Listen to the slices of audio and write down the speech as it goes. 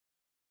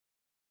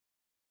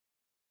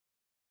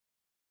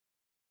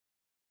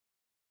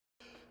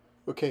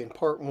Okay, in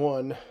part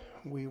one,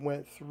 we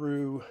went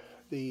through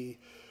the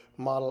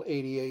Model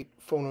 88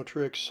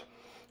 Phonotrix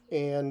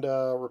and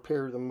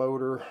repaired the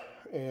motor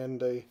and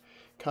the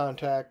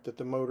contact that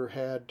the motor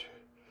had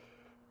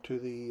to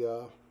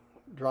the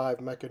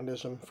drive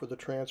mechanism for the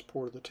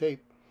transport of the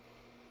tape.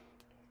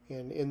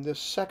 And in this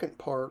second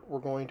part, we're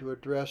going to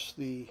address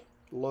the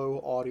low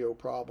audio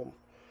problem.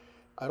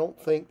 I don't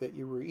think that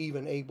you were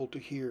even able to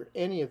hear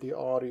any of the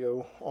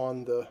audio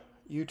on the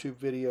YouTube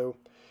video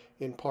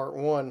in part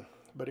one,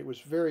 but it was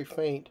very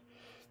faint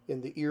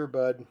in the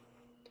earbud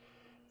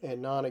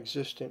and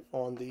non-existent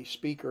on the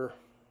speaker.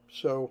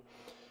 So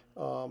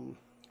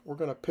we're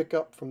going to pick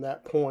up from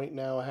that point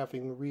now,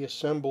 having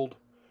reassembled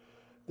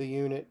the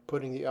unit,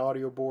 putting the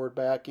audio board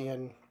back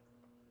in,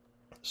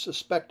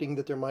 suspecting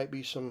that there might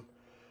be some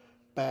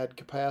bad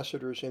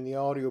capacitors in the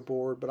audio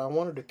board, but I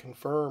wanted to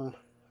confirm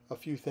a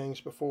few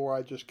things before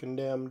I just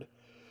condemned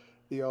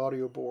the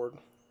audio board.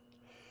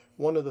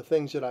 One of the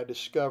things that I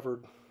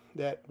discovered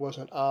that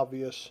wasn't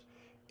obvious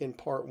in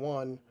part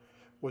one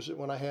was that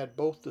when I had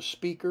both the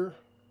speaker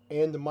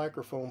and the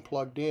microphone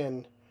plugged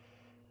in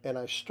and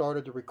I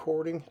started the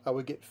recording, I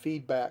would get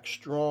feedback,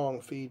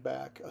 strong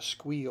feedback, a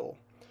squeal,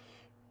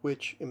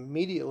 which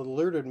immediately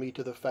alerted me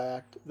to the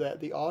fact that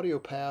the audio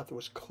path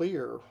was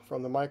clear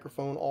from the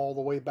microphone all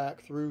the way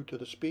back through to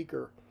the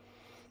speaker,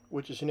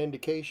 which is an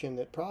indication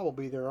that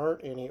probably there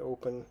aren't any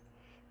open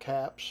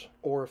caps,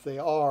 or if they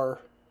are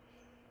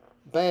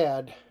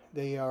bad,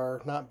 they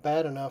are not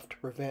bad enough to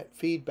prevent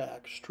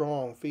feedback,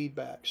 strong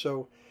feedback.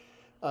 So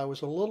I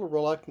was a little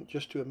reluctant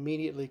just to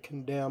immediately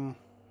condemn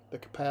the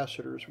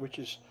capacitors, which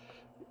is,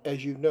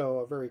 as you know,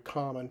 a very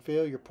common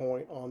failure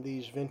point on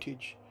these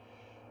vintage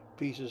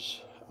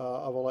pieces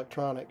of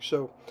electronics.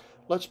 So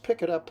let's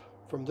pick it up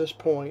from this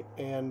point,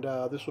 and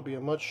this will be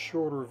a much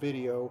shorter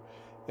video,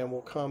 and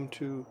we'll come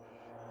to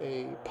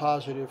a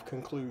positive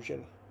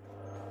conclusion.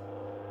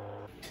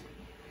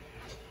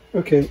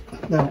 Okay,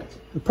 now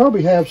we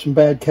probably have some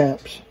bad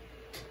caps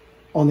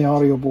on the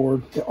audio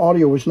board. The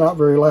audio is not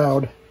very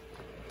loud.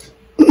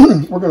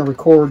 We're going to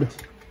record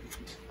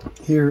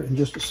here in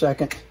just a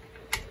second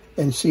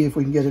and see if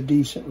we can get a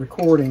decent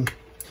recording,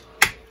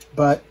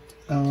 but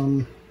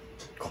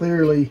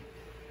clearly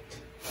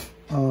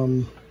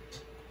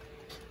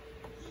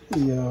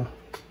the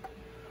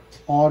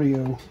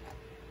audio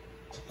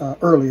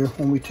earlier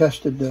when we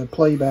tested the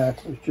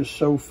playback was just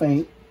so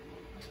faint.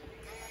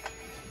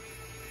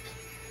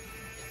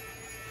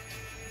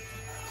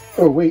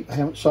 Oh wait, I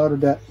haven't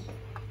soldered that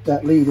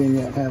lead in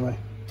yet, have I?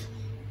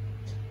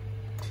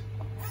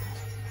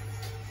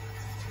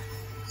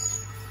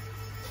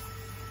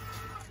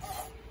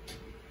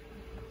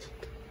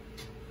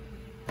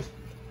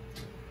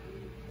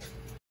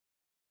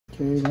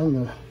 Okay,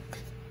 then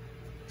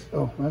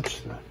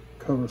that's the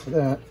cover for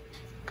that.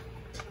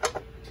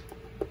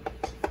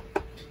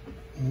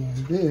 And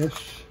this,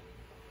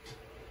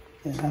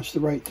 and that's the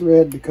right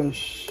thread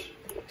because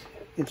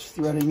it's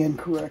threading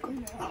incorrectly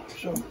now.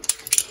 So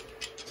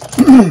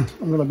I'm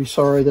going to be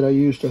sorry that I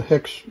used a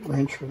hex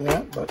wrench for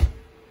that, but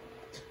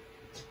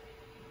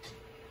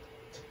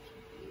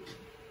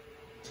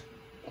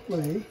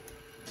play.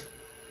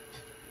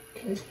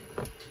 Okay.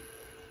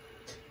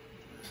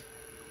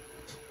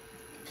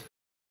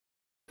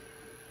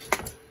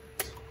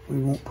 We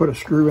won't put a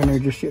screw in there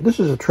just yet. This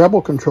is a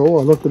treble control.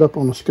 I looked it up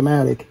on the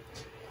schematic.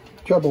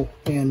 Treble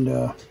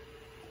and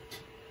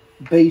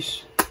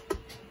bass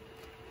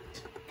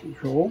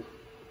control.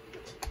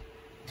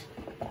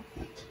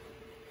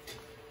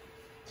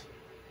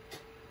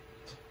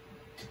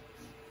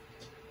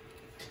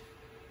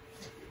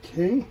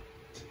 Okay,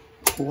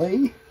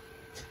 play.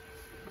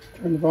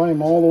 Turn the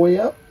volume all the way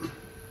up.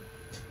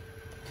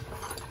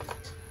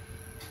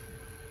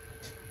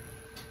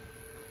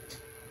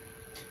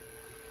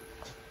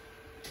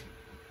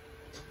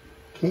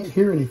 Can't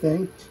hear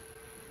anything.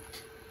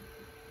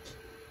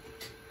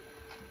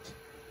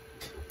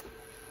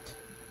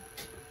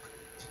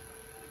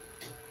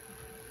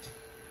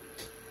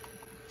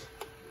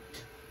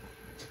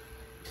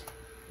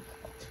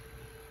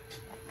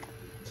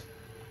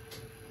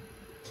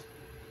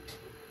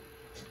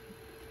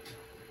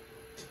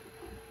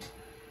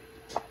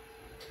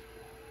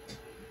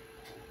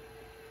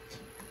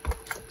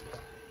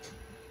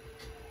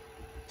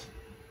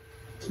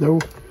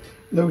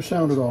 No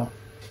sound at all.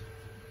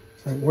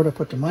 All right, where'd I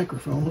put the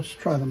microphone? Let's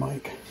try the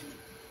mic.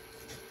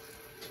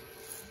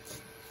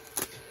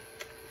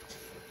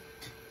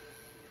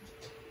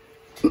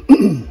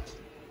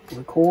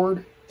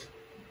 Record.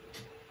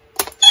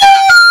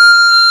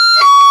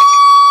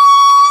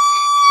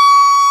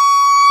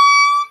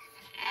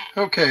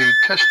 Okay,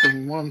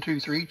 testing 1 2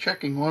 3,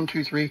 checking 1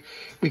 2 3.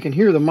 We can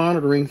hear the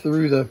monitoring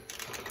through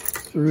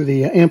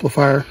the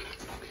amplifier,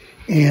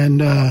 and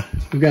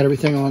we've got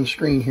everything on the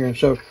screen here.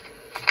 So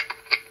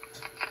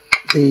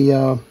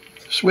the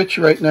switch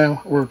right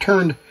now, we're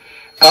turned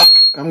up.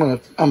 I'm going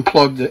to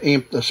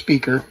unplug the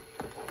speaker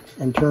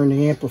and turn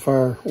the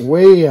amplifier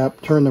way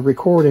up, turn the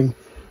recording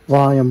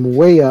volume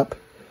way up,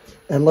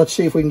 and let's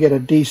see if we can get a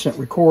decent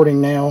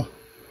recording now.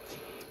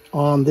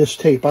 on this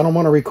tape. I don't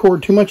want to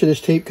record too much of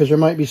this tape because there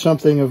might be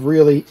something of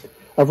real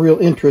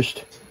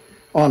interest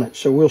on it.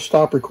 So we'll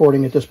stop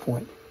recording at this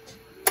point.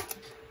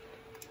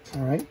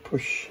 All right,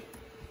 push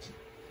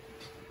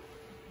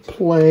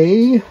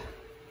play,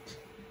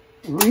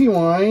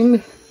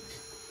 rewind.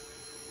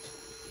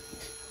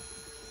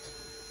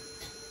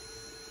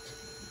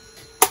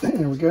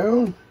 There we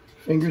go.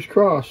 Fingers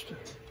crossed.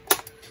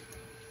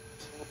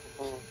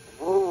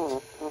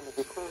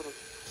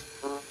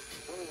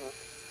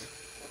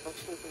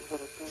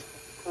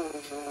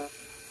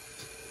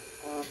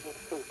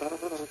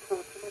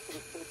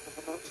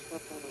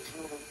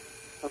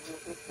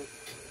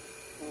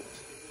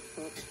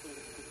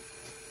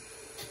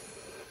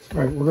 All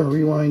right, we're going to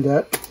rewind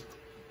that.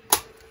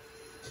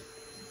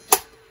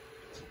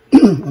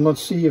 And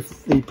let's see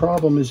if the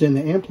problem is in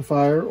the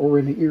amplifier or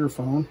in the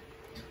earphone.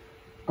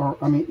 Or,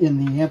 I mean,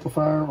 in the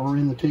amplifier or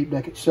in the tape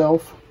deck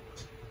itself.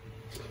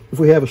 If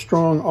we have a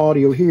strong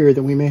audio here,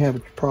 then we may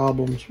have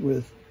problems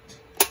with...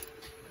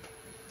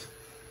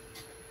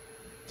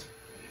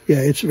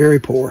 Yeah, it's very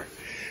poor.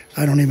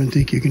 I don't even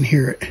think you can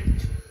hear it.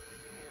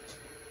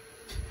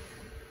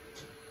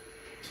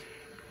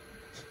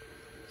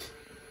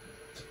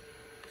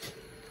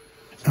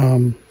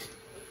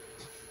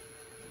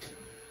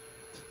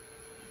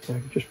 I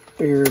can just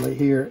barely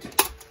hear it.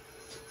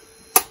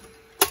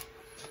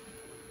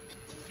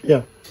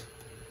 Yeah.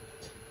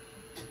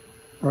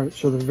 All right,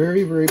 so the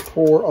very, very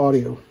poor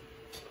audio.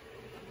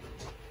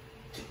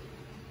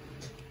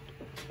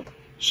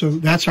 So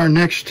that's our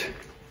next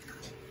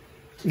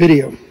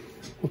video.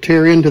 We'll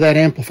tear into that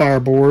amplifier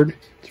board.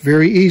 It's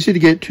very easy to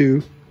get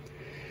to,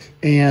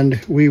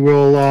 and we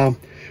will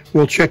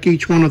we'll check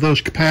each one of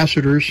those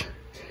capacitors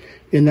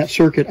in that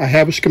circuit. I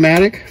have a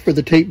schematic for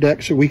the tape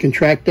deck so we can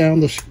track down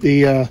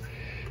the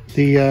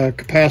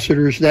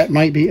capacitors that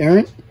might be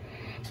errant,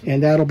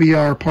 and that'll be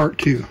our part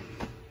 2.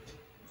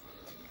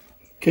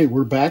 Okay,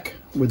 we're back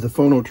with the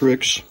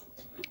Phonotrix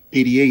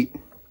 88,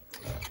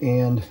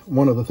 and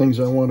one of the things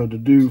I wanted to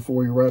do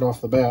for you right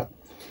off the bat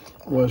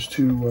was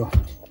to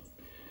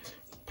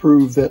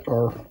prove that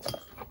our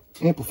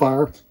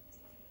amplifier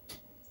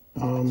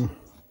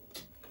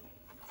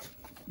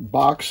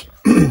box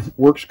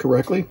works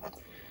correctly.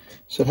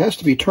 So it has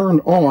to be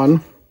turned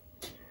on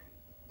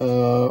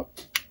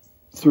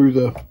through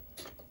the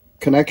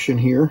connection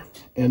here,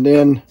 and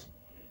then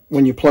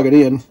when you plug it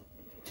in,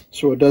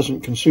 so it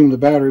doesn't consume the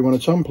battery when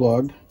it's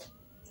unplugged.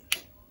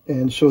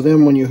 And so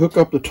then when you hook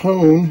up the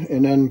tone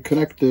and then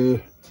connect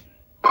the...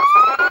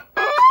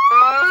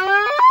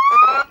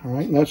 All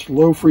right, and that's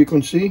low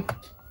frequency,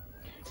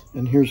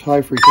 and here's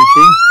high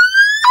frequency.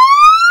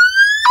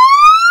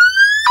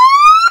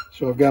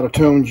 So I've got a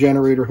tone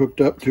generator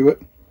hooked up to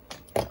it.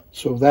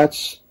 So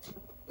that's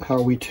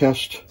how we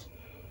test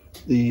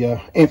the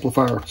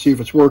amplifier, see if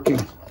it's working.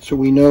 So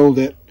we know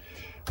that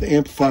the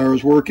amplifier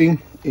is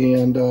working,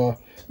 and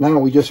now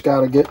we just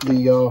got to get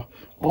the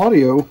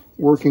audio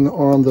working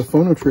on the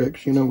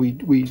Phonotrix. You know,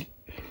 we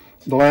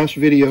the last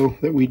video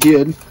that we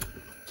did,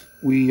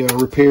 we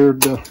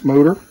repaired the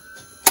motor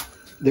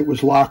that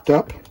was locked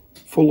up,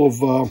 full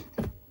of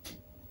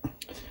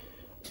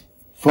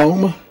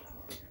foam,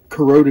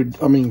 corroded.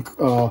 I mean,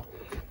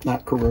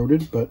 not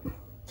corroded, but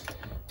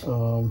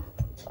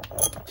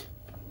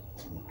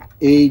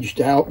aged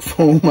out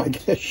foam, I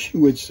guess you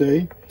would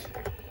say.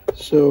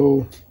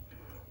 So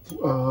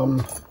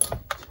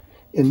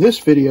in this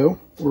video,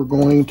 we're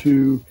going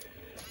to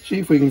see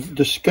if we can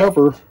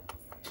discover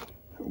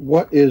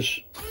what is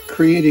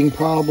creating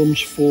problems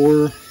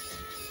for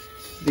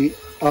the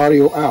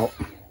audio out.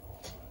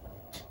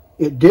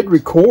 It did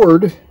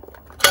record.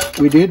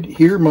 We did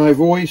hear my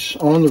voice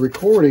on the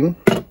recording,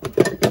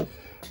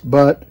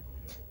 but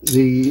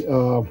the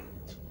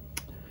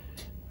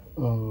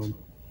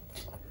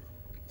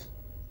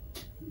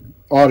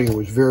audio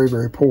is very,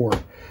 very poor.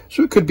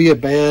 So it could be a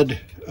bad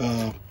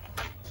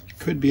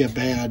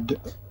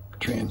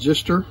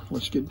transistor.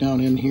 Let's get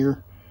down in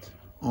here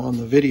on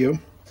the video.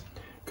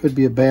 Could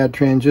be a bad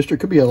transistor.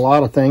 Could be a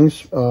lot of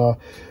things.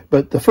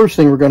 But the first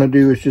thing we're going to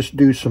do is just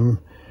do some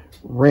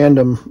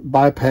random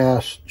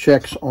bypass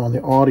checks on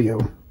the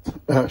audio.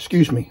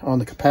 Excuse me, on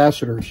the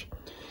capacitors,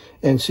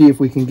 and see if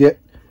we can get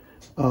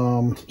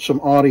some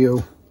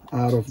audio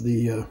out of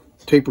the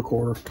tape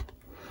recorder.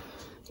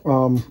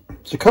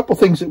 There's a couple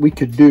things that we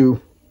could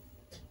do.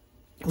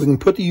 We can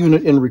put the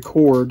unit in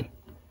record,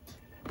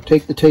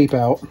 take the tape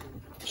out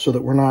so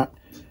that we're not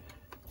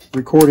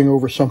recording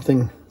over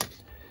something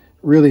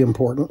really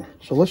important.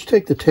 So let's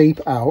take the tape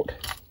out.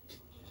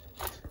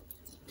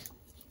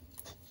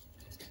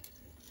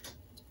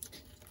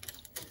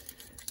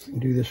 We can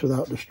do this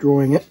without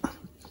destroying it.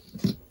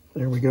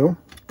 There we go.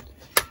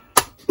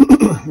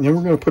 Then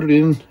we're going to put it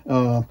in.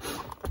 We'll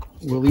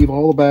leave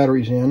all the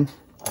batteries in.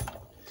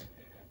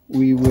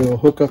 We will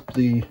hook up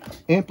the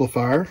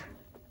amplifier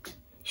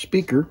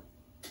speaker,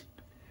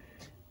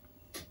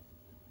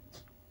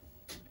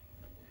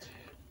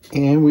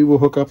 and we will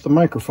hook up the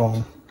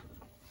microphone.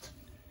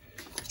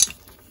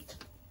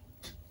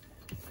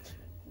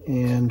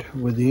 And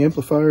with the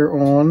amplifier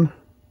on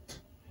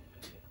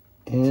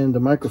and the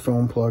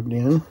microphone plugged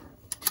in.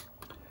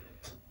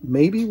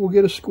 Maybe we'll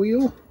get a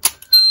squeal.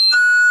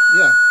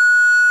 Yeah.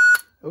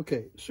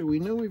 Okay, so we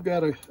know we've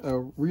got a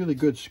really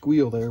good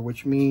squeal there,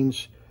 which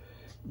means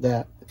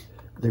that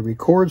the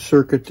record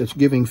circuit that's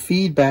giving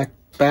feedback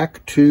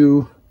back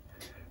to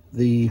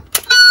the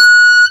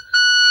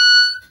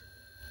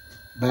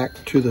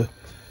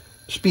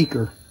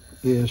speaker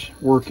is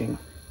working.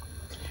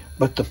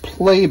 But the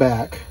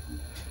playback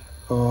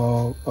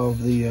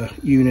of the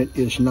unit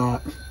is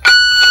not.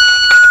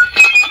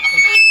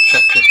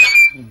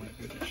 Oh my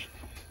goodness.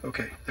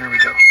 Okay, there we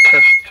go.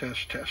 Test,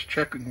 test, test.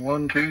 Checking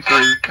 1, 2,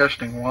 3.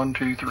 Testing 1,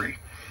 2, 3.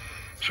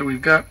 So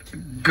we've got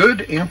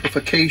good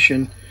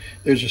amplification.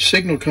 There's a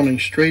signal coming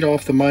straight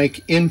off the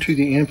mic into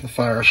the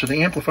amplifier. So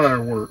the amplifier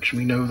works.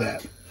 We know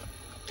that.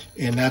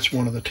 And that's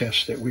one of the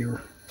tests that we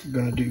were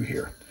going to do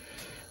here.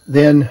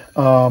 Then,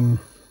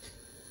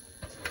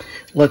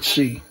 let's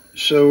see.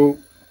 So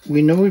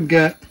we know we've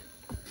got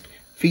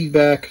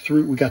feedback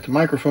through, we got the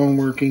microphone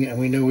working, and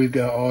we know we've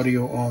got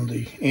audio on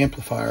the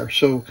amplifier.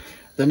 So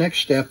the next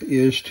step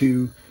is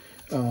to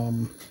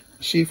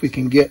see if we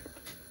can get,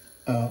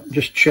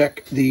 just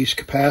check these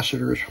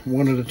capacitors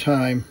one at a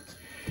time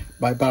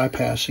by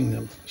bypassing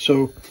them.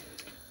 So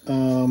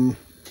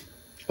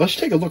let's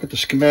take a look at the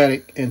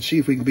schematic and see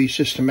if we can be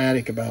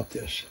systematic about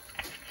this.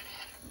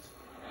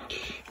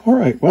 All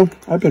right, well,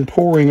 I've been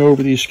poring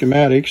over these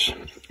schematics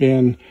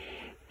and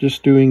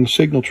just doing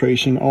signal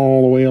tracing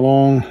all the way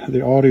along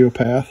the audio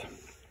path.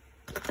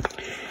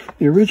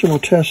 The original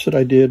test that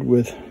I did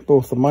with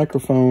both the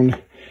microphone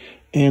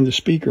and the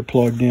speaker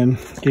plugged in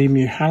gave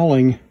me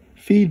howling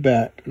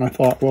feedback, and I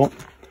thought, well,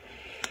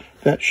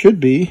 that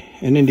should be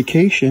an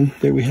indication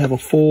that we have a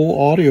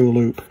full audio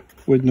loop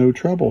with no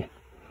trouble.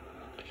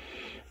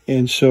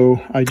 And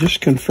so I just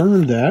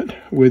confirmed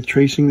that with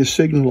tracing the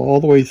signal all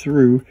the way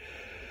through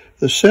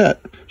the set,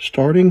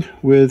 starting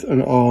with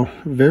a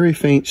very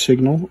faint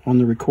signal on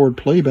the record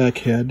playback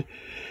head,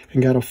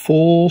 and got a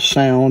full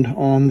sound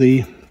on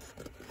the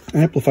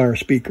amplifier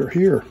speaker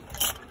here.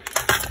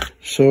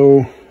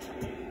 So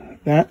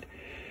that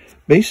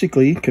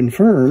basically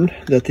confirmed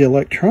that the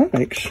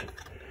electronics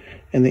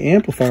and the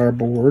amplifier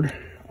board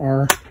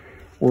are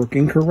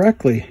working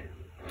correctly.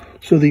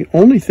 So the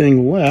only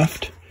thing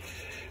left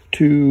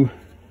to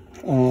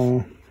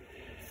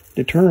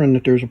determine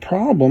that there's a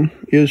problem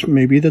is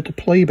maybe that the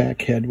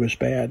playback head was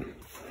bad.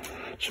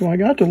 So I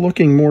got to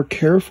looking more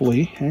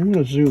carefully. I'm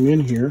going to zoom in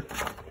here,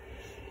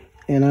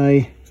 and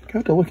I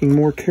got to looking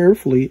more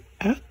carefully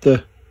at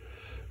the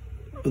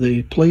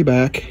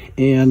playback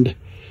and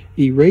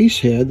erase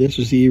head. This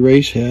is the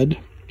erase head,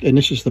 and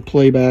this is the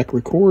playback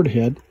record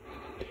head.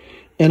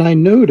 And I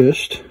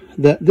noticed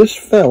that this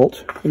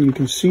felt, and you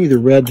can see the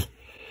red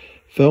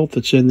felt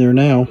that's in there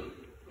now,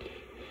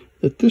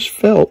 that this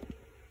felt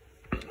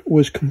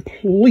was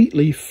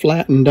completely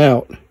flattened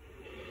out,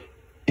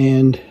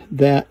 and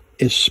that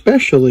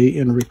especially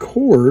in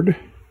record,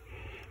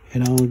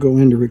 and I'll go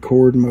into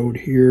record mode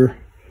here,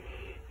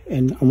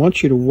 and I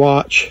want you to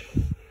watch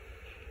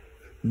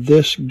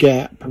this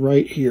gap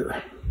right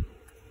here.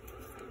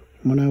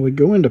 When I would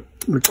go into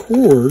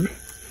record,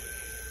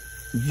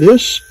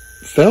 this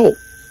felt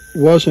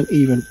wasn't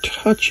even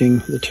touching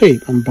the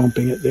tape. I'm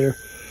bumping it there.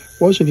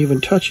 Wasn't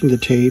even touching the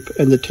tape,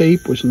 and the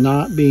tape was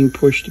not being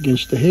pushed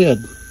against the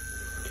head.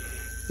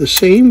 The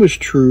same was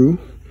true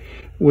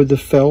with the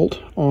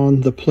felt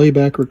on the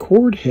playback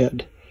record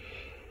head.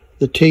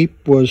 The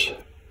tape was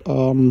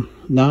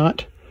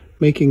not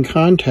making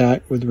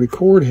contact with the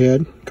record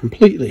head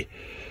completely.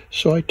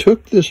 So I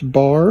took this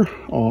bar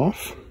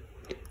off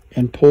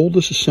and pulled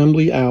this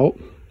assembly out,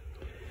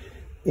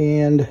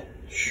 and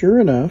sure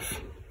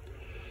enough,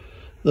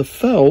 the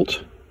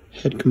felt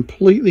had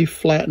completely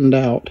flattened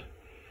out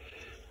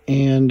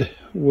and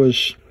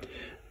was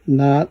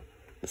not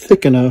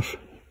thick enough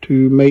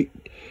to make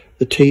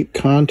the tape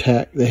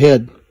contact the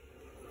head.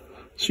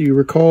 So you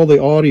recall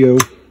the audio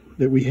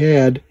that we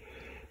had,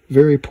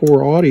 very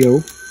poor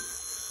audio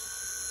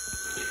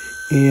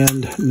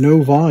and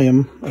no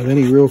volume of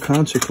any real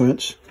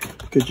consequence.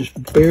 You could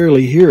just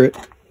barely hear it.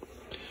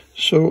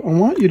 So I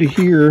want you to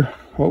hear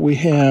what we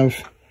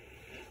have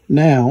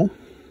now.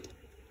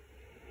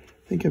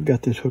 I think I've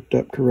got this hooked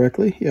up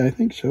correctly. Yeah, I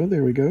think so.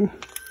 There we go.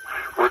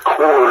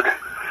 Record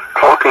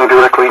talking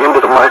directly into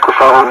the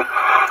microphone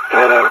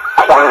in a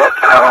quiet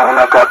tone.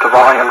 I've got the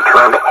volume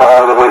turned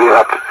all the way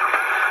up.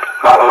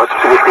 Now let's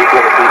see if we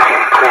get a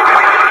decent clear.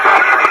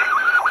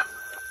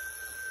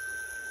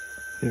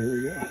 There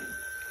we go.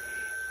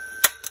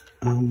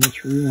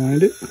 Let's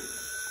rewind it.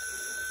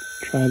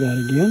 Try that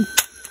again.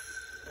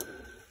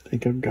 I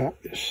think I've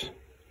got this.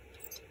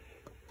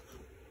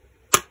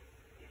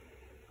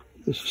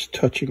 This is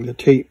touching the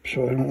tape,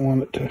 so I don't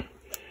want it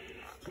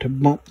to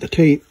bump the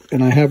tape.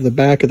 And I have the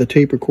back of the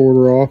tape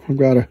recorder off. I've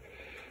got to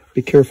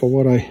be careful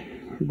what I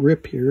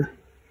grip here.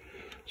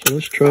 So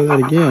let's try that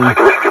again. I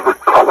guess you would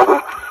probably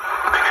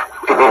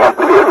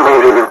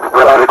made a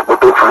radical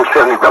difference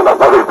in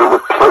what it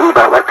would play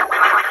back.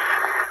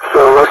 So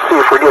let's see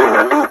if we're getting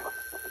a deep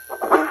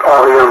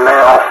audio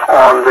now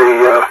on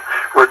the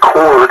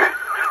record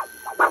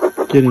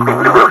Getting phone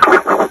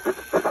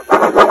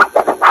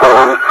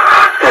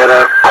at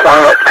a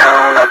quiet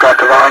tone. I've got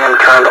the volume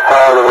turned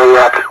all the way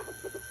up.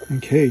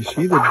 Okay,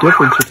 see the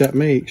difference that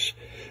makes.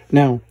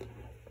 Now,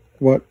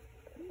 what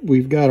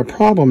we've got a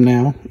problem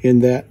now in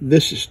that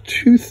this is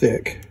too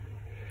thick,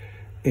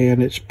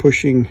 and it's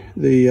pushing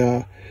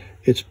the,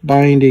 it's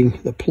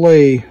binding the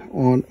play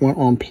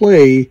on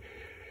play.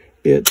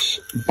 It's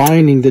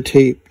binding the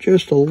tape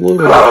just a little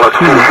bit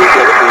too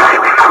much.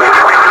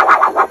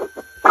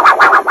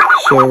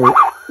 So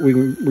we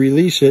can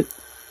release it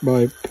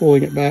by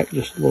pulling it back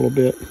just a little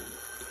bit.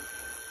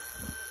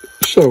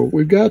 So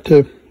we've got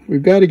to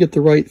get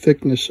the right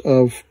thickness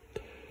of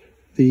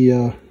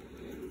the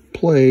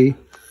play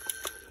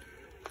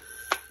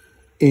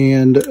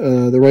and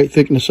the right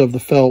thickness of the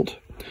felt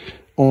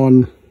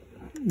on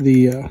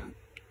the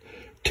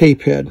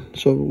tape head.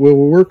 So we'll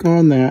work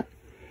on that,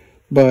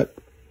 but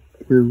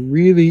we're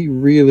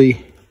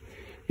really,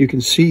 you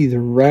can see the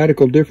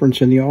radical difference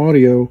in the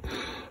audio.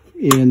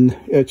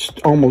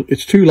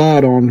 It's too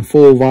loud on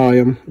full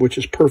volume, which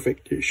is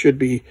perfect. It should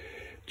be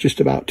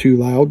just about too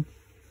loud.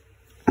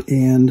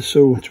 And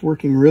so it's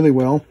working really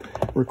well,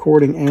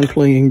 recording and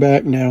playing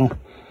back now.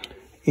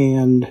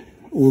 And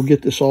we'll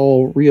get this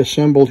all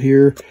reassembled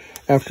here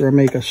after I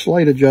make a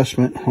slight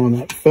adjustment on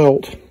that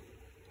felt.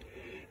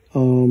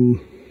 There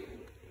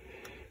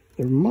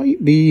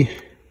might be,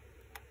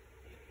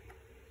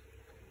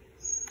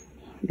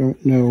 I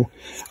don't know.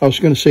 I was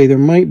going to say there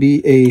might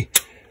be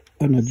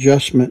an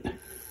adjustment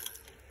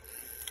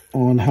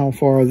on how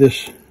far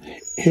this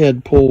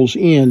head pulls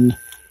in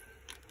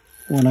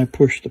when I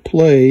push the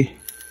play.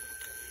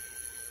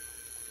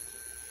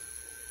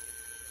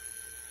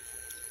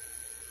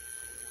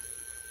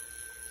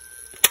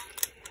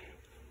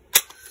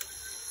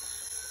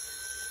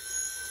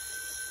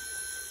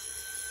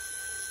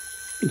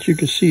 As you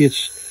can see,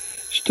 it's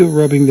still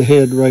rubbing the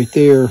head right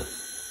there.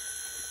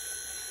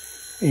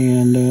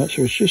 And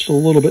so it's just a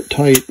little bit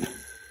tight.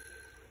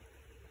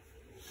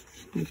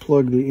 You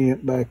plug the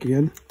amp back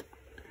in.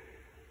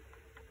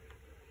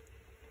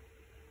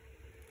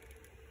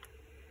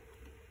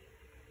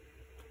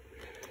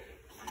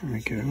 There we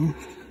go.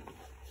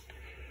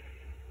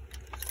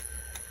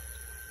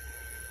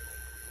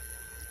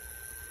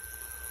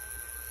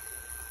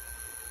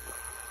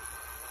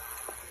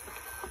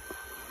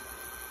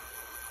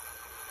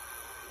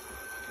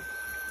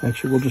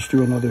 Actually, we'll just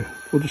do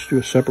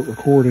a separate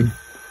recording.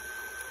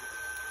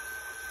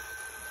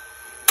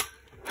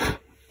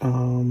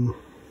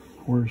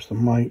 Where's the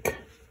mic?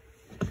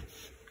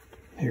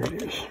 Here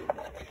it is.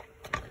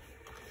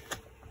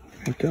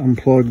 I have to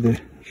unplug the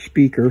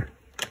speaker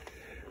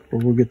or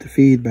we'll get the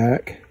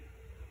feedback.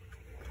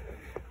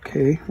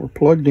 Okay, we're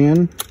plugged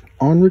in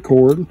on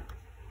record,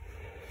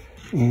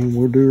 and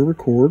we'll do a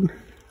record.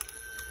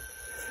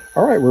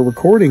 All right, we're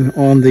recording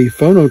on the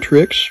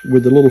Phonotrix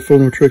with the little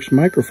Phonotrix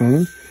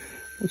microphone.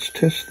 Let's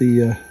test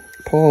the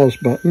pause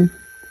button.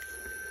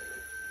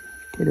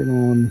 Put it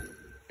on.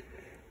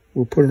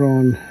 We'll put it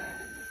on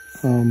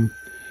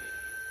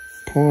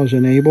pause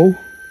enable.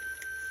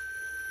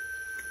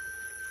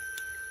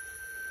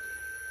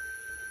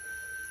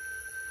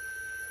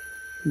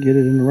 Get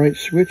it in the right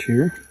switch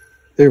here.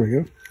 There we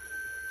go.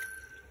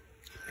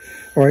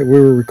 All right, we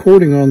were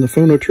recording on the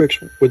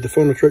Phonotrix with the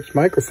Phonotrix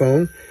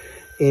microphone,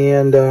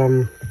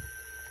 and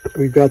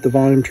we've got the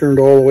volume turned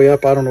all the way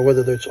up. I don't know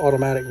whether it's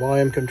automatic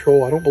volume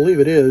control. I don't believe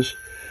it is,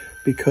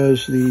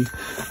 because the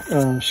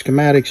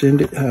schematics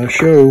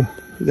show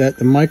that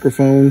the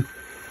microphone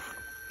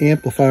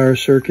amplifier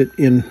circuit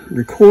in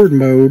record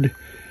mode,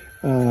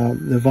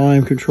 the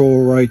volume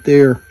control right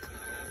there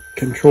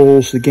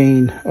controls the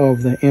gain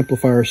of the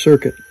amplifier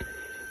circuit.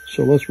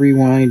 So let's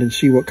rewind and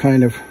see what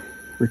kind of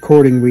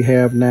recording we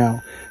have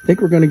now. I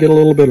think we're going to get a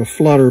little bit of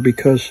flutter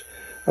because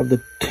of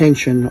the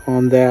tension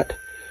on that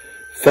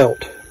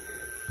felt.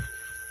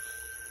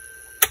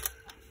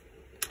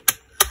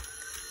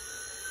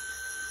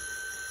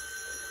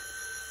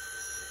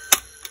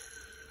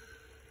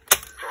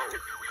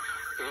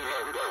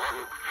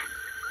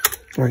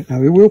 All right, now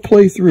we will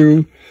play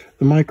through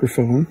the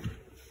microphone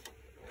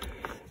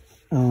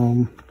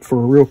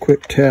for a real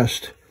quick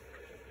test,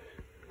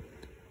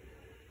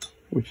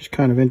 which is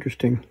kind of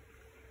interesting.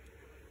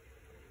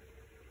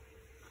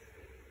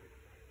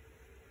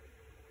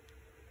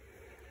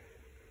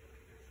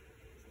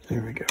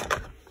 There we go.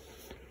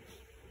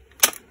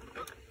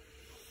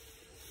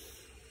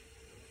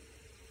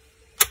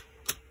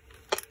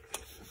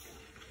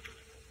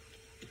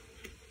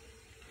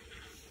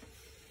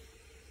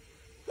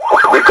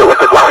 We go with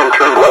the line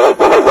turned low,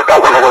 but I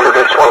don't know whether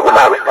that's what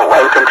without the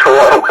line control.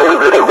 I don't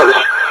believe it was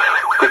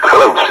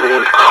because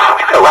the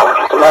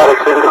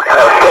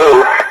schematics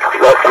show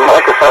that the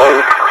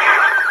microphone,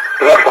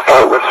 the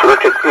amplifier was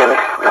circuit in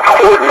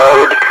record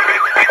mode,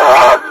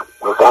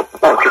 with that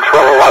line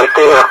control right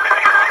there,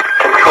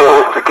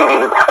 controls the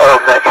gain of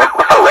that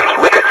amplifier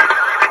circuit.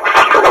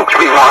 So let's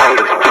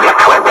rewind and see that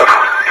kind of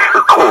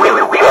recording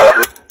that we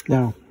have.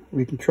 Now,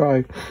 we can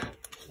try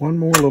one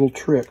more little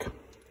trick.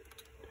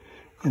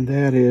 and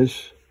that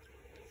is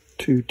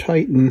to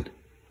tighten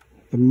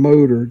the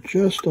motor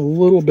just a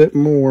little bit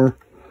more,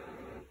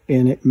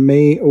 and it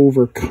may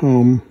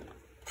overcome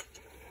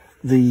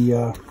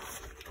the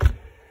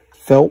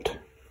felt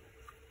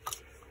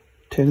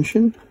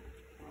tension.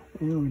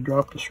 And we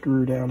drop the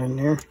screw down in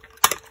there.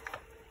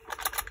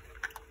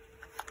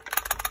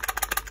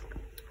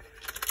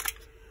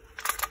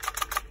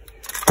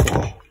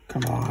 Oh,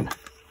 come on.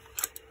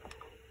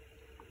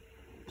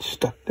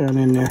 Stuck down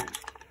in there.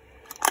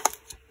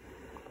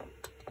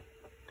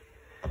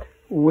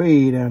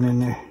 Way down in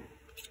there.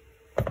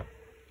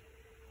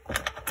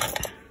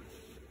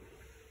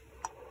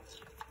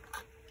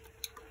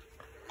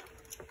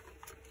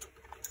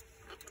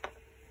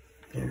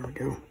 There we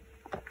go.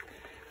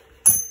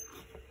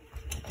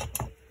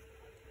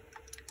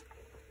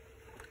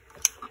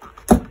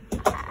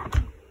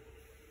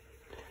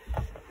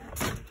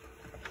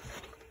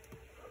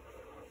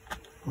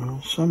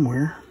 Well,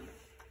 somewhere.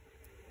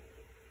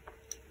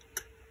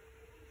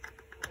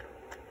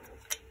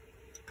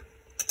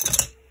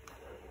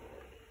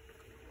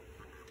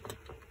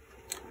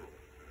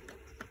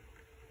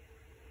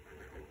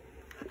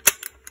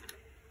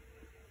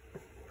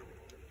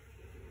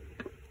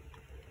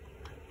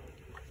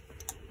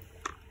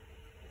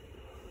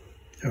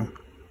 Oh,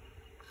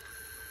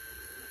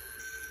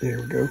 there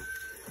we go.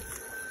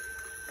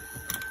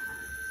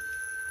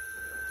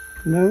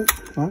 No,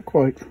 not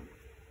quite.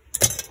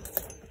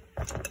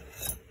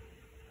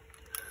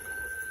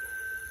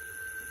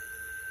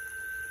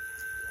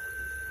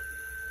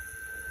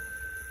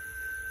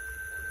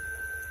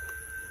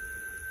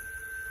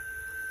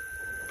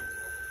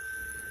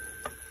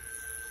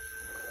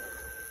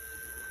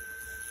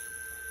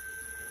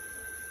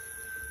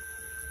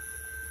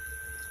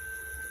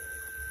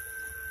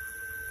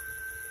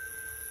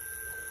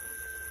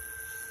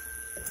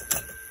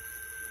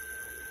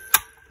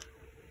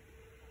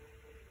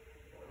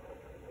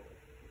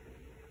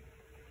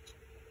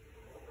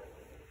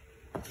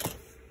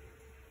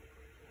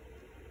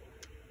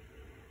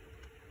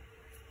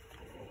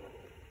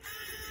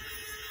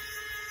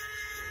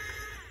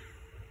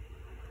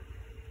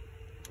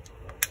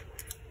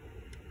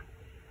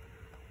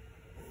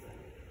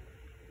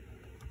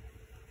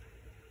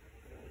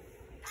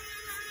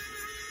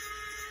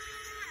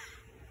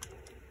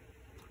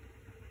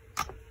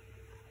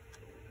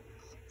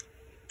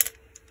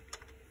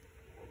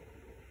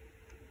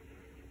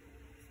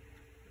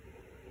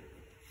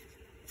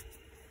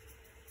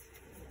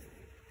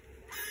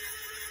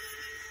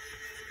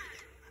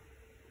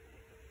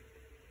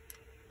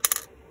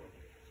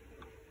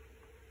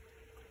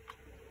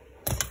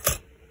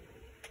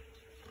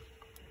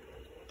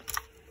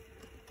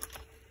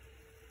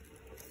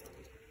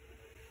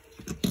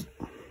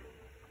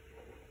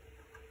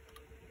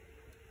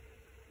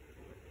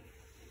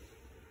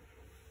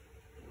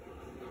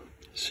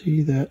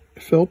 See, that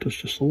felt is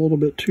just a little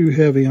bit too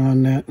heavy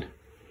on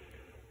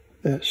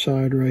that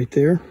side right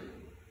there.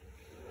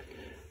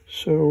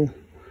 So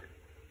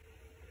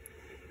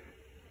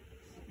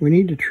we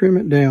need to trim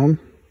it down.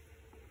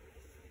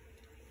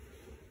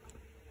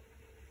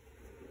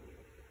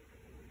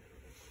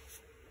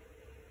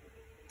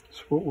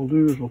 So what we'll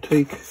do is we'll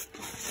take an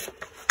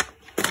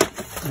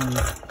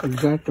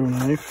X-Acto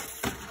knife.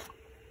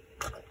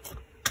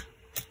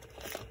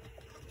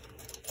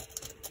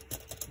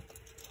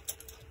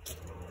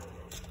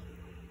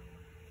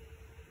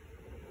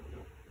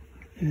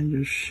 And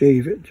just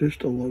shave it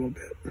just a little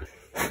bit.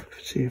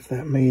 See if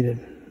that made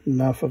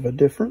enough of a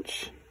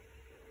difference.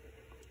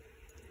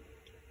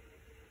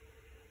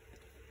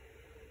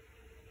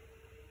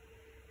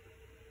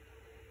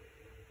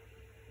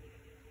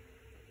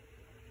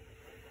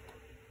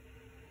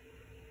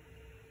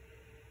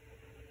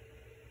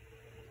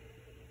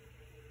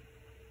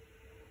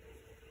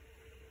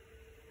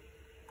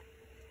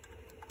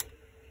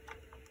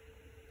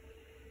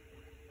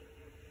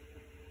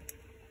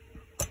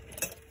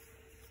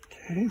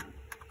 Okay.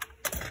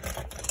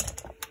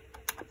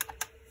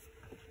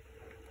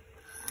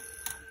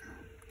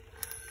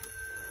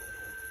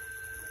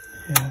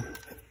 Yeah,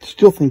 I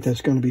still think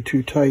that's going to be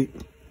too tight,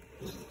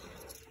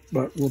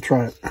 but we'll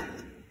try it.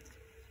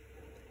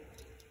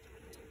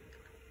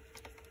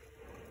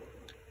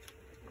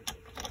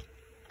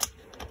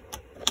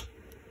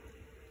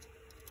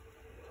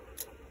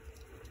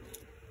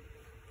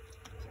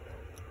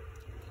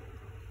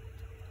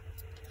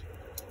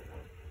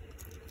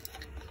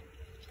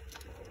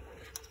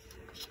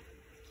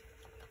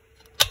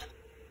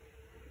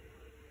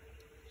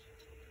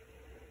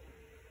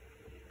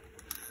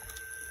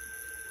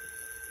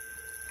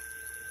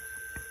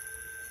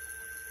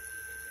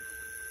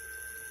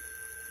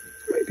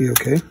 Be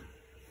okay.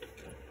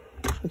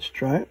 Let's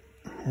try it.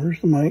 Where's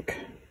the mic?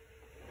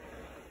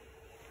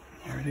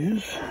 There it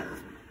is.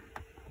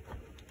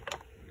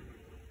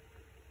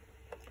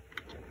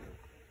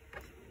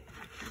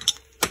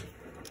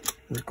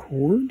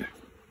 Record.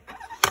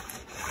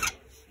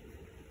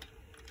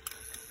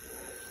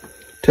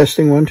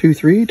 Testing 1 2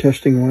 3.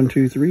 Testing 1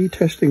 2 3.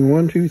 Testing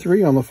 1 2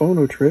 3 on the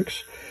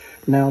Phonotrix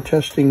now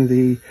testing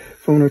the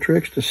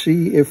Phonotrix to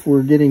see if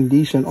we're getting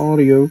decent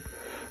audio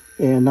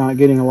and not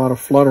getting a lot of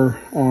flutter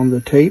on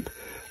the tape.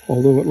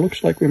 Although it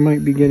looks like we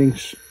might be getting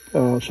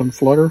some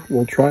flutter.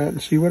 We'll try it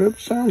and see what it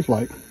sounds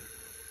like.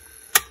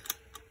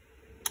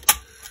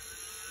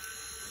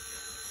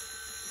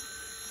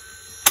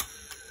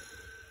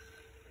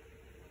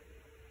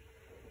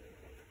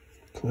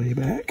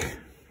 Playback.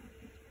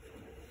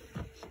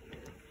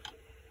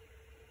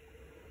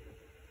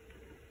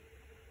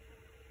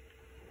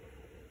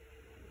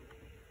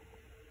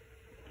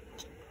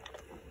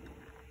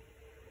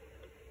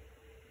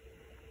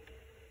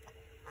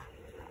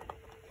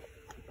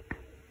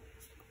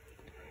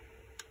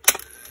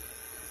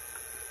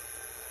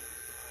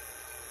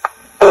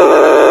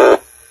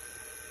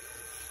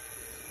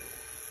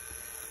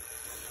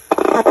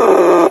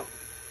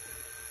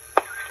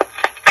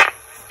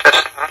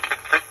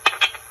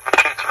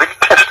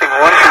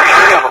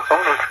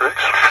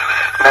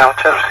 Now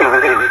testing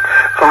the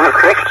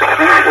Phonotrix to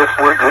see if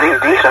we're getting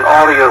decent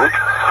audio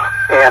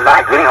and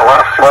not getting a lot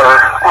of flutter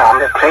on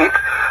the tape.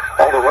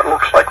 Although it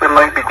looks like we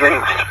might be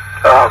getting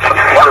some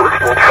flutter.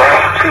 We'll try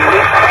and see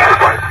it.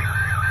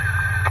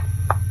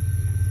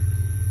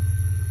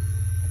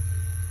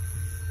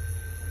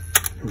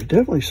 We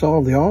definitely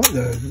solved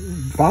the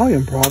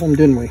volume problem,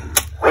 didn't we?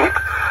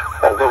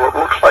 Although it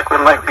looks like we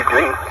might be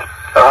getting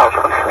some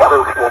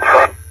flutter. We'll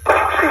try and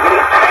see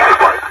it.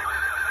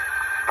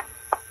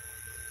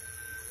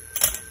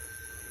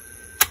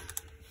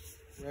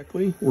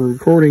 We're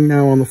recording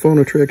now on the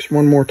Phonotrix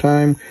one more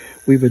time.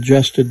 We've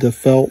adjusted the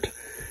felt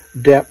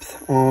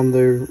depth on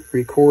the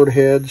record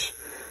heads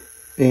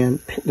and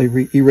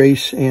the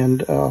erase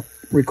and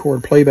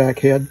record playback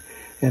head,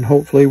 and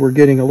hopefully we're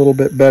getting a little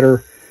bit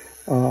better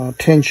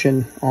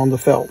tension on the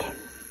felt.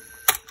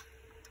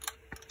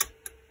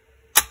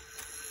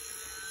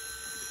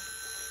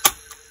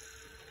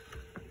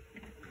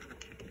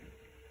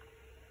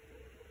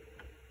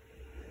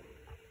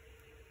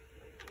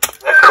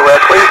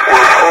 Correctly,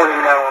 we're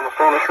recording now on the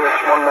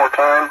Phonotrix one more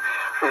time.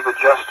 We've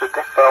adjusted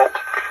the felt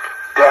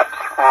depth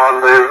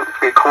on the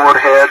record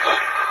heads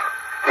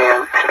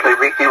and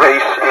the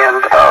erase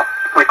and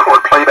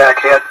record playback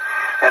head,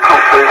 and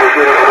hopefully we're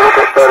getting a little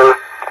bit better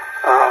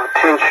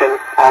tension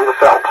on the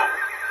felt.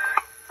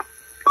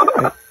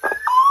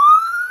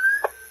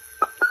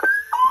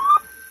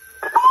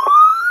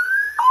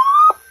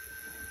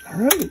 All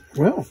right,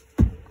 well,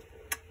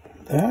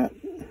 that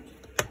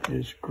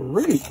is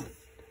great.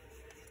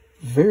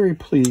 Very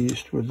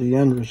pleased with the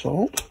end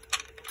result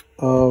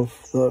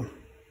of the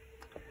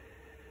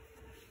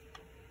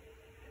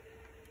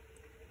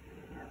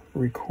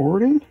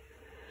recording,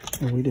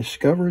 and we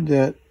discovered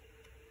that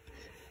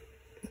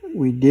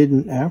we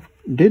didn't have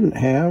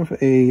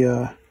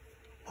a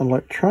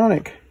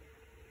electronic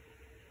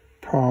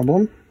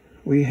problem.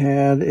 We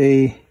had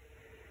a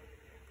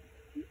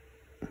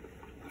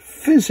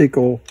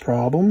physical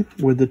problem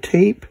with the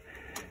tape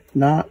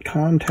not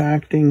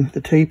contacting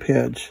the tape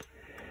heads.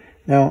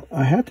 Now,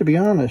 I have to be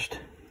honest,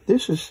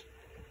 this is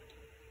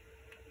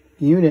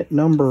unit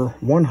number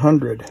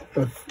 100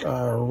 of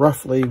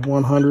roughly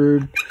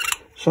 100,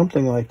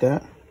 something like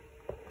that.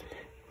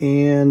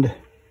 And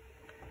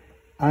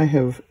I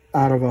have,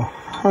 out of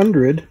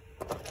 100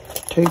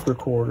 tape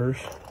recorders,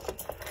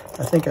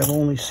 I think I've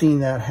only seen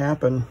that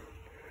happen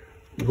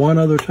one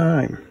other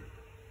time.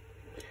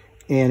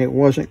 And it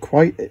wasn't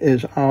quite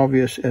as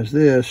obvious as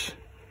this.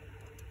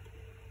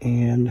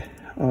 And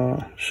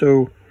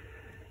so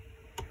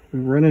we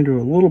run into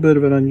a little bit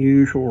of an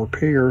unusual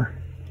repair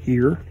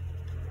here.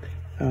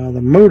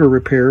 The motor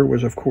repair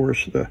was, of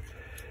course, the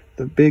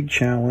big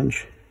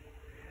challenge,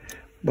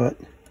 but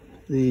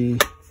the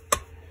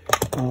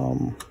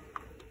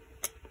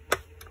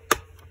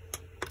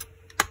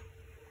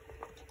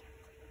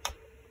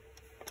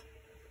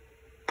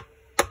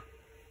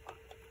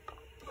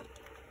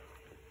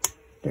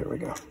there we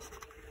go.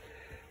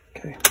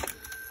 Okay.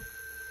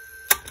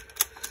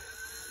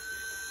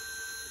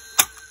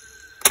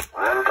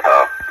 And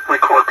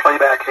record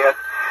playback head,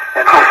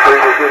 and hopefully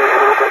we're getting a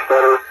little bit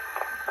better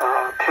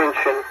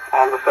tension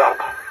on the felt.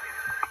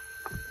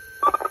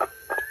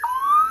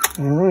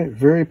 All right,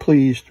 very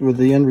pleased with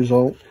the end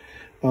result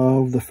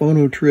of the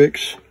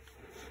Phonotrix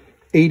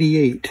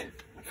 88.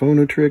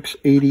 Phonotrix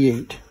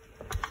 88.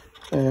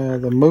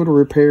 The motor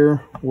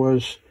repair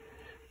was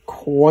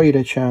quite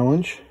a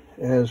challenge,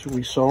 as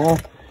we saw,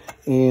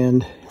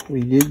 and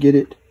we did get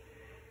it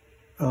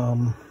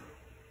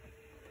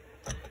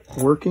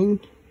working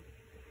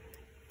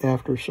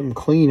after some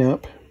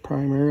cleanup,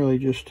 primarily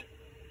just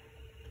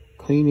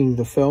cleaning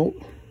the felt,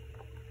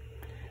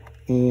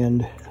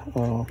 and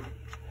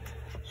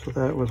so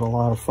that was a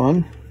lot of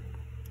fun,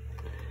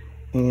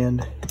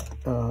 and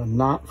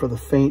not for the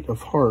faint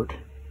of heart,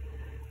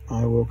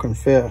 I will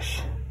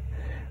confess.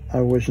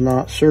 I was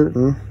not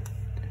certain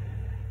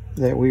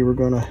that we were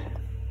going to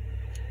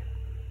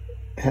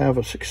have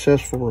a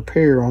successful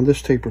repair on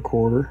this tape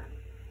recorder,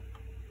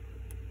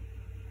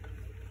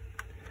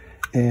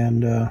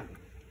 and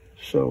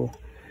so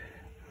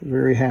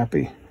very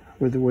happy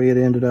with the way it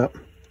ended up.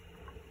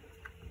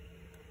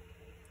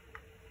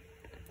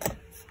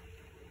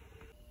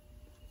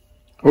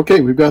 Okay,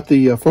 we've got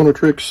the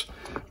Phonotrix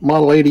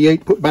Model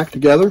 88 put back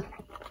together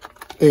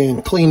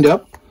and cleaned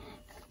up.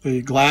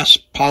 The glass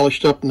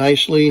polished up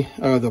nicely,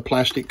 the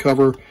plastic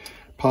cover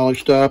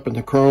polished up, and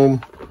the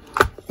chrome,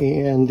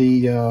 and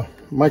the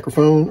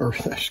microphone, or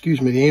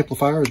excuse me, the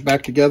amplifier is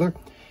back together.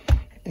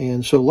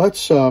 And so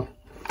let's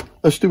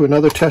do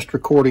another test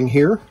recording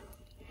here.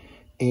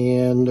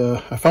 And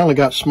I finally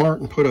got smart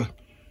and put a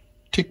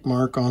tick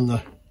mark on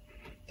the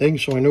thing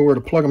so I know where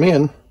to plug them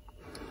in.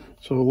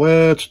 So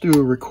let's do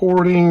a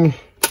recording.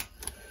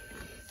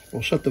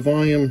 We'll set the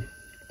volume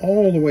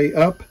all the way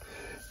up.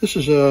 This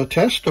is a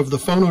test of the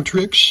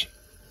Phonotrix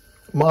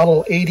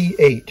Model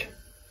 88.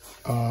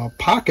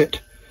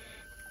 Pocket,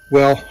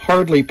 well,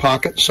 hardly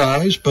pocket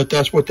size, but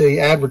that's what they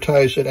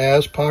advertise it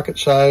as,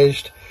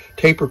 pocket-sized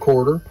tape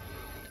recorder.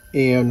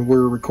 And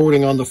we're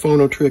recording on the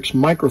Phonotrix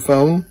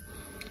microphone.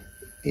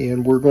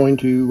 And we're going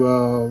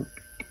to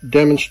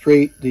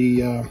demonstrate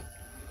the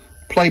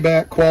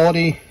playback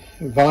quality,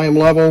 volume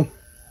level,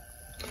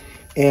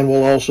 and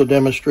we'll also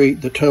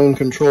demonstrate the tone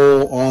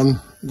control on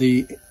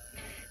the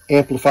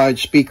amplified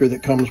speaker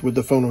that comes with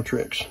the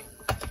Phonotrix.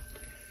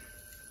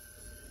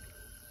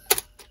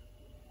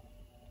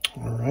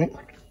 All right,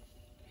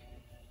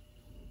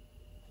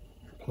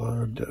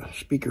 plug the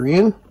speaker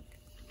in,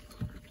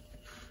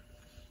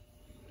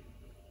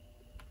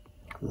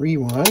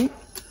 rewind.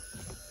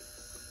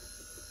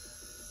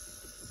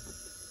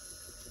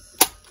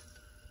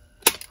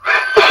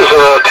 This is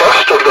a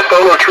test of the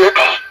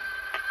Phonotrix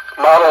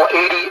Model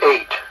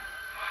 88.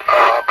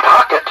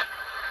 Pocket,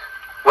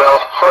 well,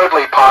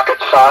 hardly pocket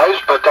size,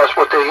 but that's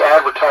what they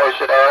advertise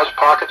it as,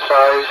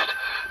 pocket-sized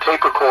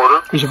tape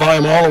recorder. Is the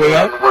volume all the way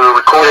up? And we're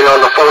recording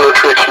on the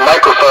Phonotrix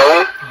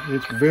microphone.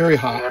 It's very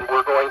hot. And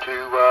we're going to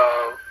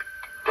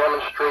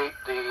demonstrate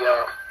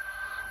the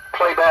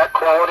playback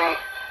quality,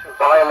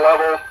 volume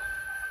level,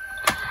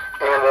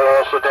 and we'll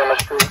also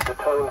demonstrate the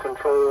tone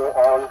control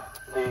on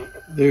the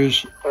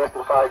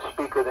amplified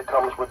speaker that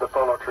comes with the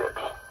Phonotrix.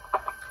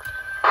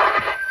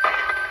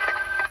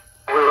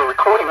 We're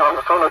recording on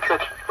the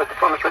Phonotrix with the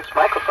Phonotrix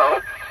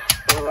microphone,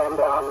 and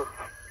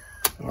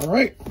all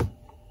right.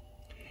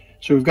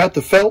 So we've got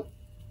the felt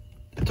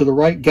to the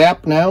right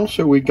gap now,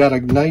 so we've got a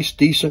nice,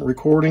 decent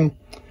recording,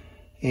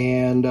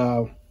 and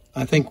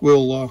I think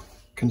we'll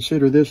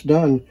consider this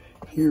done.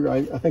 Here,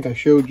 I think I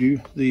showed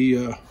you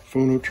the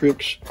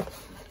Phonotrix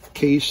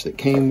case that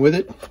came with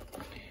it,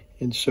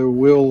 and so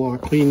we'll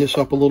clean this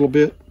up a little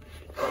bit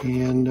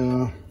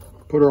and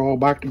put her all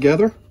back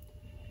together.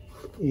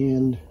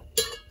 And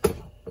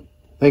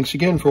thanks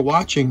again for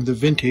watching the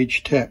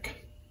Vintage Tech.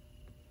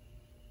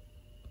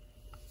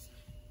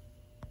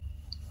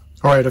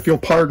 All right, if you'll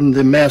pardon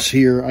the mess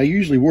here, I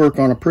usually work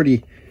on a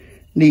pretty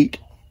neat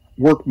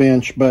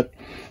workbench, but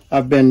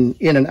I've been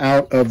in and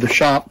out of the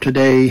shop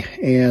today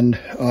and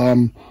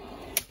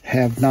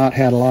have not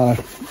had a lot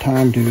of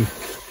time to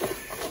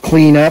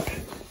clean up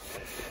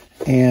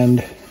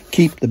and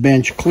keep the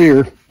bench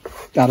clear.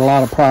 Got a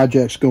lot of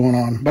projects going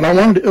on, but I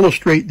wanted to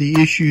illustrate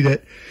the issue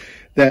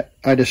that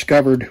I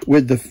discovered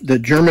with the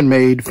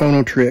German-made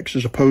Phonotrix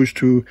as opposed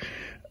to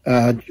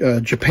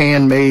a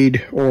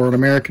Japan-made or an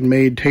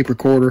American-made tape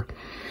recorder,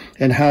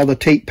 and how the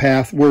tape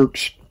path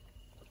works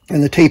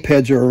and the tape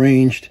heads are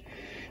arranged.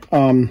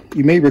 You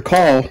may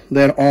recall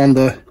that on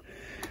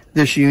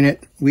this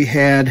unit we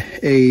had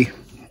a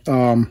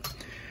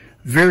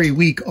very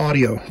weak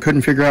audio.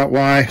 Couldn't figure out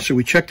why, so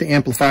we checked the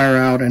amplifier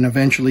out and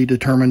eventually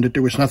determined that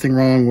there was nothing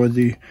wrong with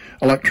the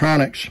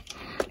electronics.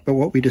 But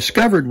what we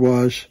discovered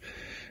was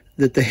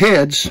that the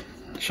heads,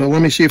 so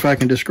let me see if I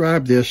can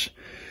describe this.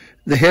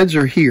 The heads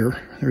are here.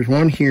 There's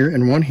one here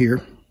and one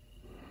here.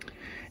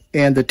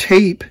 And the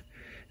tape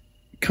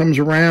comes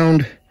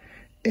around,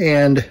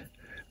 and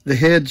the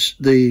heads,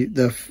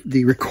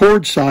 the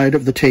record side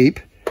of the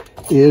tape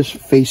is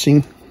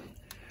facing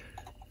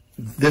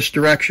this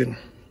direction.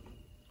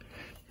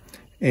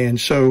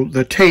 And so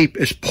the tape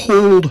is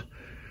pulled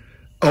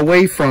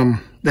away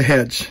from the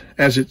heads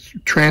as it's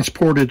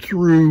transported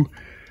through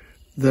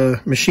the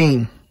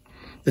machine.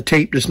 The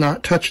tape does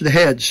not touch the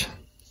heads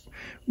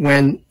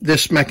when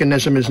this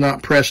mechanism is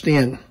not pressed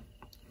in.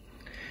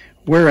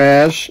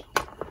 Whereas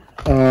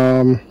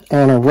on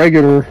a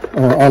regular,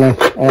 or on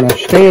a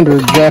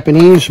standard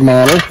Japanese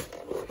model,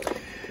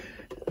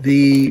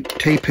 the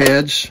tape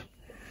heads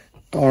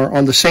are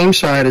on the same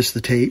side as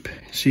the tape.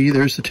 See,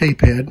 there's the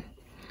tape head.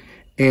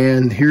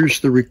 And here's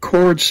the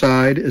record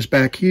side is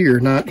back here,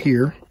 not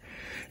here.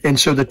 And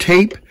so the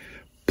tape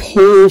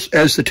pulls,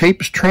 as the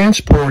tape is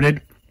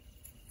transported,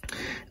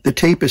 the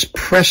tape is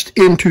pressed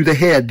into the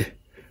head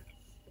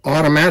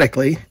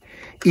automatically,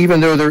 even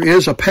though there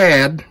is a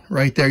pad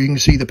right there. You can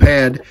see the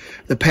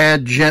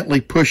pad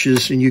gently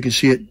pushes, and you can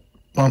see it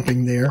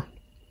bumping there,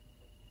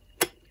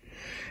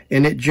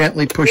 and it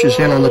gently pushes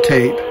in on the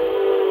tape.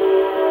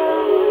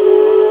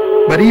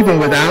 But even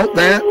without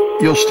that,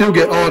 you'll still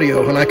get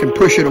audio, and I can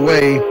push it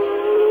away.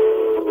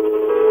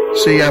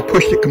 See, I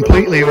pushed it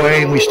completely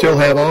away and we still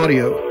have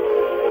audio.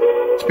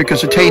 It's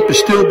because the tape is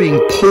still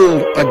being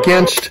pulled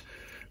against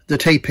the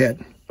tape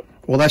head.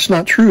 Well, that's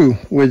not true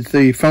with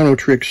the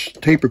Phonotrix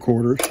tape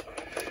recorders.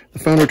 The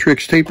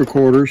Phonotrix tape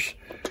recorders,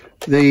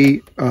 they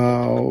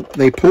pull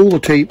the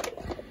tape,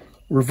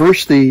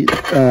 reverse the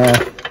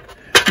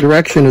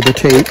direction of the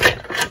tape,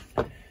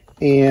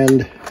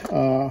 and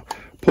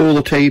pull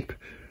the tape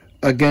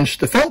against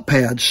the felt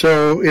pads.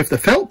 So if the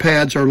felt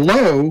pads are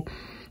low,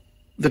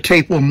 the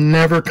tape will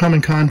never come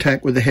in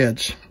contact with the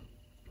heads.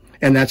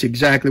 And that's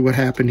exactly what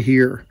happened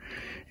here.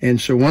 And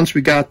so once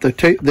we got the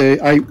tape,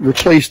 I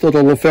replaced the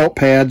little felt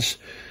pads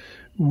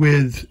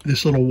with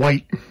this little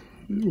white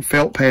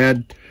felt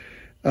pad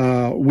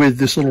with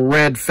this little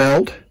red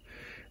felt,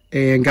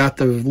 and got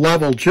the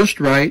level just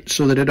right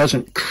so that it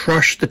doesn't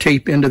crush the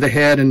tape into the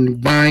head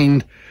and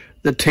bind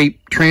the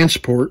tape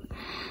transport.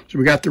 So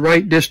we got the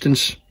right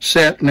distance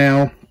set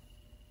now,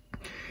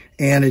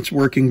 and it's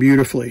working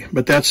beautifully.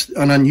 But that's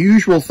an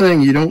unusual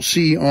thing you don't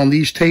see on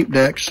these tape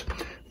decks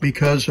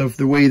because of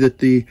the way that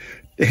the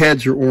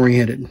heads are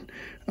oriented.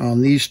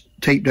 On these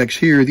tape decks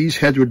here, these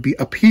heads would be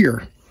up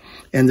here,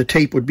 and the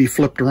tape would be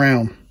flipped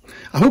around.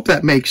 I hope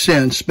that makes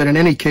sense, but in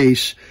any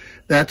case,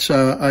 that's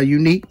a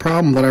unique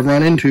problem that I've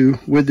run into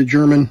with the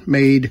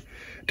German-made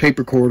tape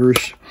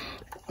recorders.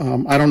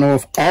 I don't know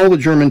if all the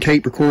German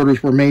tape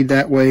recorders were made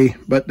that way,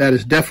 but that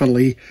is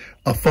definitely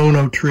a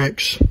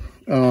Phonotrix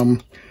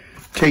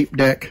tape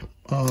deck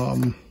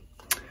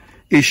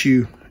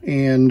issue.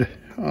 And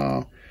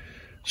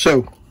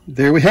so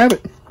there we have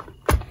it.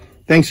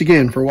 Thanks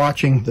again for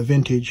watching the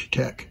Vintage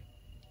Tech.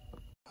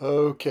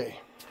 Okay.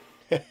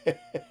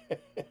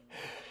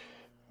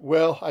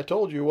 Well, I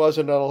told you it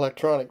wasn't an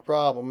electronic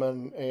problem,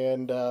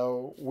 and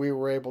we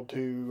were able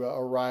to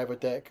arrive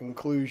at that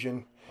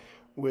conclusion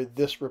with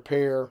this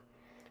repair.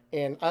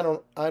 And I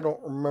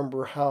don't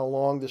remember how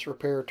long this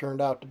repair turned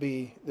out to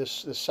be,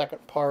 this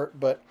second part,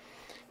 but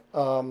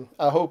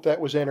I hope that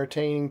was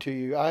entertaining to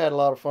you. I had a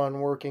lot of fun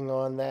working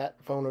on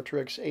that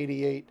Phonotrix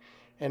 88,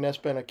 and that's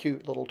been a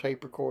cute little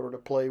tape recorder to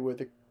play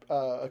with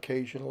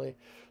occasionally.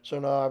 So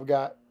now I've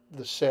got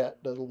the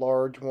set, the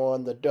large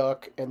one, the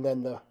duck, and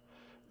then the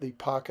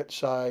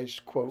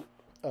pocket-sized, quote,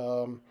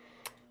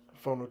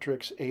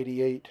 Phonotrix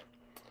 88.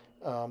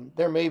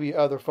 There may be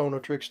other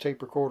Phonotrix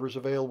tape recorders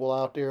available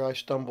out there. I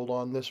stumbled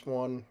on this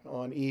one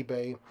on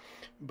eBay.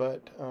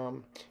 But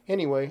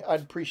anyway,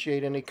 I'd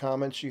appreciate any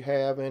comments you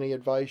have, any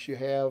advice you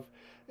have.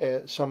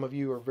 Some of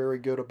you are very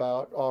good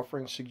about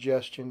offering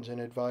suggestions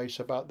and advice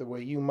about the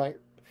way you might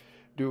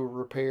do a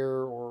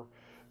repair or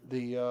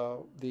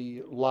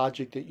the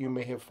logic that you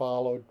may have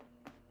followed.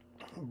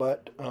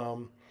 But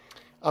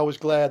I was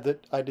glad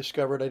that I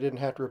discovered I didn't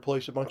have to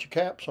replace a bunch of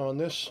caps on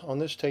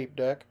this tape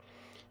deck,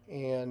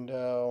 and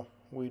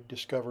we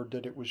discovered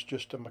that it was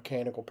just a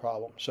mechanical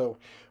problem. So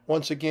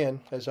once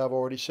again, as I've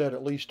already said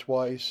at least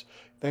twice,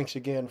 thanks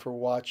again for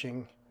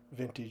watching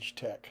Vintage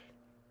Tech.